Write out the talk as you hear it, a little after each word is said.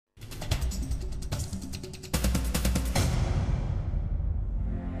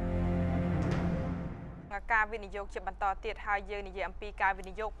ការវិនិយោគជាបន្តទៀតហើយយើងនិយាយអំពីការវិ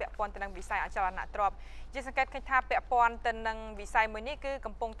និយោគពាក់ព័ន្ធទៅនឹងវិស័យអចលនទ្រព្យយើងសង្កេតឃើញថាពាក់ព័ន្ធទៅនឹងវិស័យមួយនេះគឺ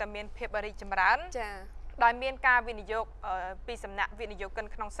កំពុងតែមានភាពរីកចម្រើនចា៎ដោយមានការវិនិយោគពីសំណាក់វិនិយោគិន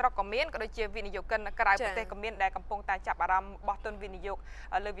ក្នុងស្រុកក៏មានក៏ដូចជាវិនិយោគិនក្រៅប្រទេសក៏មានដែលកំពុងតែចាប់អារម្មណ៍បោះទុនវិនិយោគ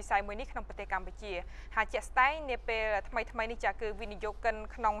លើវិស័យមួយនេះក្នុងប្រទេសកម្ពុជាហើយជាក់ស្ដែងនាពេលថ្មីនេះចាគឺវិនិយោគិន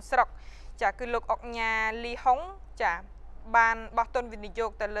ក្នុងស្រុកចាគឺលោកអុកញ៉ាលីហុងចាបានបោះទុនវិនិយោ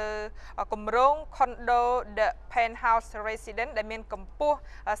គទៅលើគម្រោង Condo The Penthouse Residence ដែលមានកម្ពស់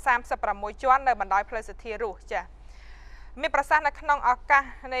36ជាន់នៅបណ្ដោយផ្លូវសទ្ធារស់ចាមានប្រសាសន៍នៅក្នុងឱកាស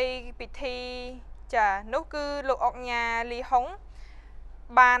នៃពិធីចានោះគឺលោកអុកញ៉ាលីហុង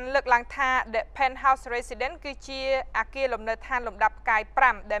បានលើកឡើងថា The Penthouse Residence គឺជាអគារលំនៅឋានលំដាប់ផ្កាយ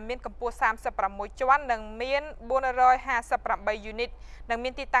5ដែលមានកម្ពស់36ជាន់និងមាន458 unit និងមា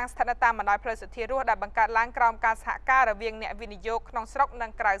នទីតាំងស្ថិតនៅតាមបណ្ដោយផ្លូវសទ្ធារស់ដែលបង្កើតឡើងក្រោមការសហការរវាងអ្នកវិនិយោគក្នុងស្រុកនិ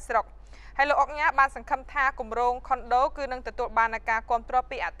ងក្រៅស្រុកហើយលោកអុកញ៉ាបានសង្ឃឹមថាគម្រោង Condo គឺនឹងទទួលបានការគាំទ្រ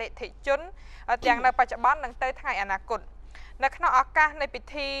ពីអតិថិជនទាំងនៅបច្ចុប្បន្ននិងទៅថ្ងៃអនាគតនៅក្នុងឱកាសនៃពិ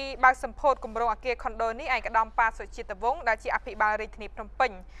ធីបើកសម្ពោធគម្រោងអគារ Condo នេះឯកឧត្តមប៉ាសុជាតិវង្សដែលជាអភិបាលរាជធានីភ្នំពេ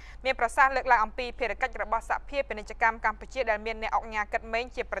ញមានប្រសាសន៍លើកឡើងអំពីភារកិច្ចរបស់សហភាពពាណិជ្ជកម្មកម្ពុជាដែលមានអ្នកអុកញ៉ាកិតមេង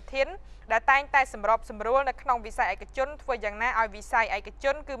ជាប្រធានដែលតែងតែសម្របសម្រួលនៅក្នុងវិស័យឯកជនធ្វើយ៉ាងណាឲ្យវិស័យឯកជ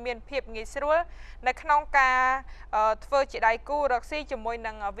នគឺមានភាពងាយស្រួលនៅក្នុងការធ្វើជាដៃគូរកស៊ីជាមួយ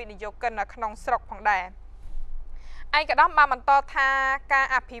នឹងវិនិយោគិននៅក្នុងស្រុកផងដែរឯកឧត្តមបានបន្តថាការ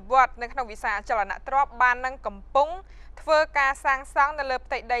អភិវឌ្ឍនៅក្នុងវិស័យអចលនទ្រព្យបាននឹងកំពុងធ្វើការសាងសង់នៅលើ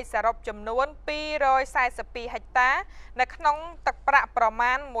ផ្ទៃដីសរុបចំនួន242ហិកតានៅក្នុងទឹកប្រាក់ប្រ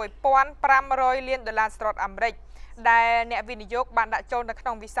មាណ$1,500 លានសហរដ្ឋអាមេរិកដែលអ្នកវិនិយោគបានដាក់ចូលនៅក្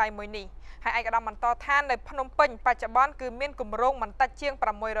នុងវិស័យមួយនេះហើយឯកឧត្តមបន្តថានៅភ្នំពេញបច្ចុប្បន្នគឺមានគម្រោងមិនតិចជាង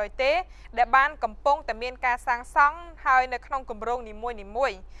600ទេដែលបានកំពុងតែមានការសាងសង់ហើយនៅក្នុងគម្រោងនីមួ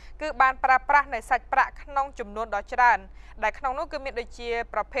យៗគឺបានប្រើប្រាស់នៅសាច់ប្រាក់ក្នុងចំនួនដ៏ច្រើនដែលក្នុងនោះគឺមានដូចជា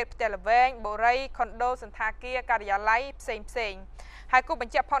ប្រភេទផ្ទះល្វែងបូរី Condo សន្តាគារការិយាល័យផ្សេងហើយគូប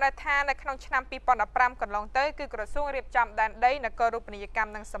ញ្ជាក់ផងដែរថានៅក្នុងឆ្នាំ2015កន្លងទៅគឺក្រសួងរៀបចំដែនដីនគររូបនីយកម្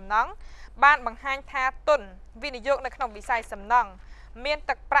មនិងសំណង់បានបង្ហាញថាទុនវិនិយោគនៅក្នុងវិស័យសំណង់មាន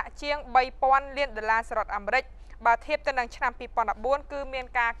ទឹកប្រាក់ជាង$3,000 លានសហរដ្ឋអាមេរិកបើធៀបទៅនឹងឆ្នាំ2014គឺមាន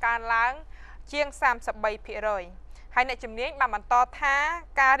ការកើនឡើងជាង33%ហើយអ្នកជំនាញបានបន្តថា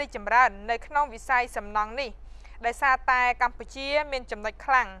ការរីកចម្រើននៅក្នុងវិស័យសំណង់នេះដោយសារតែកម្ពុជាមានចំណុច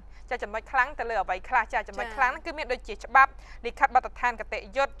ខ្លាំងចំណុចខ្លាំងទៅលើអ្វីខ្លះចំណុចខ្លាំងគឺមានដូចជាច្បាប់លិខិតបទដ្ឋានគតិ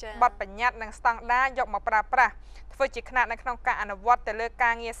យុត្តបទបញ្ញត្តិនិងស្តង់ដារយកមកប្រើប្រាស់ធ្វើជាខ្នាតនៅក្នុងការអនុវត្តទៅលើកា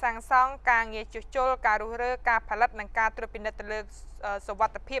រងារសាងសង់ការងារជួសជុលការរុះរើការផលិតនិងការត្រួតពិនិត្យទៅលើសុវ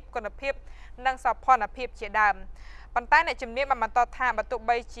ត្ថិភាពគុណភាពនិងសោភ័ណភាពជាដើមប៉ុន្តែអ្នកជំនាញបានបន្តថាបើទោះ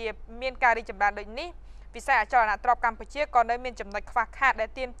បីជាមានការរីកចម្រើនដូចនេះវិស័យអចលនទ្រព្យកម្ពុជាក៏នៅមានចំណុចខ្វះខាតដែល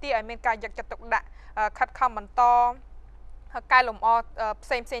ទាមទារឲ្យមានការយកចិត្តទុកដាក់ខិតខំបន្តកែលម្អផ្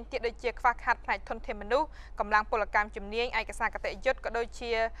សេងទៀតដូចជាខ្វះខាតផ្នែកធនធានមនុស្សកម្លាំងពលកម្មជំនាញឯកសារគតិយុត្តក៏ដូច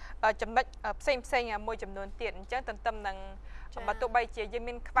ជាចំណុចផ្សេងមួយចំនួនទៀតអញ្ចឹងទន្ទឹមនឹងបើទោះបីជាយើង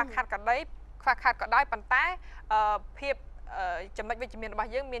មានខ្វះខាតក៏ដោយប៉ុន្តែភាពចំណុចវិជ្ជមានរបស់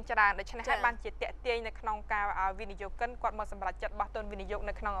យើងមានច្រើនដូច្នេះហើយបានជាតាក់ទាញនៅក្នុងការវិនិយោគិនគាត់មកសម្រេចចិត្តបោះទុនវិនិយោគ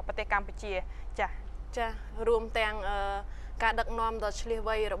នៅក្នុងប្រទេសកម្ពុជាចារួមទាំងការដឹកនាំដ៏ឆ្លៀស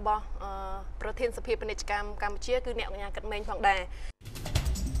វៃរបស់ប្រធានសភាពាណិជ្ជកម្មកម្ពុជាគឺអ្នកអុកញ៉ាកិតមេងផងដែរ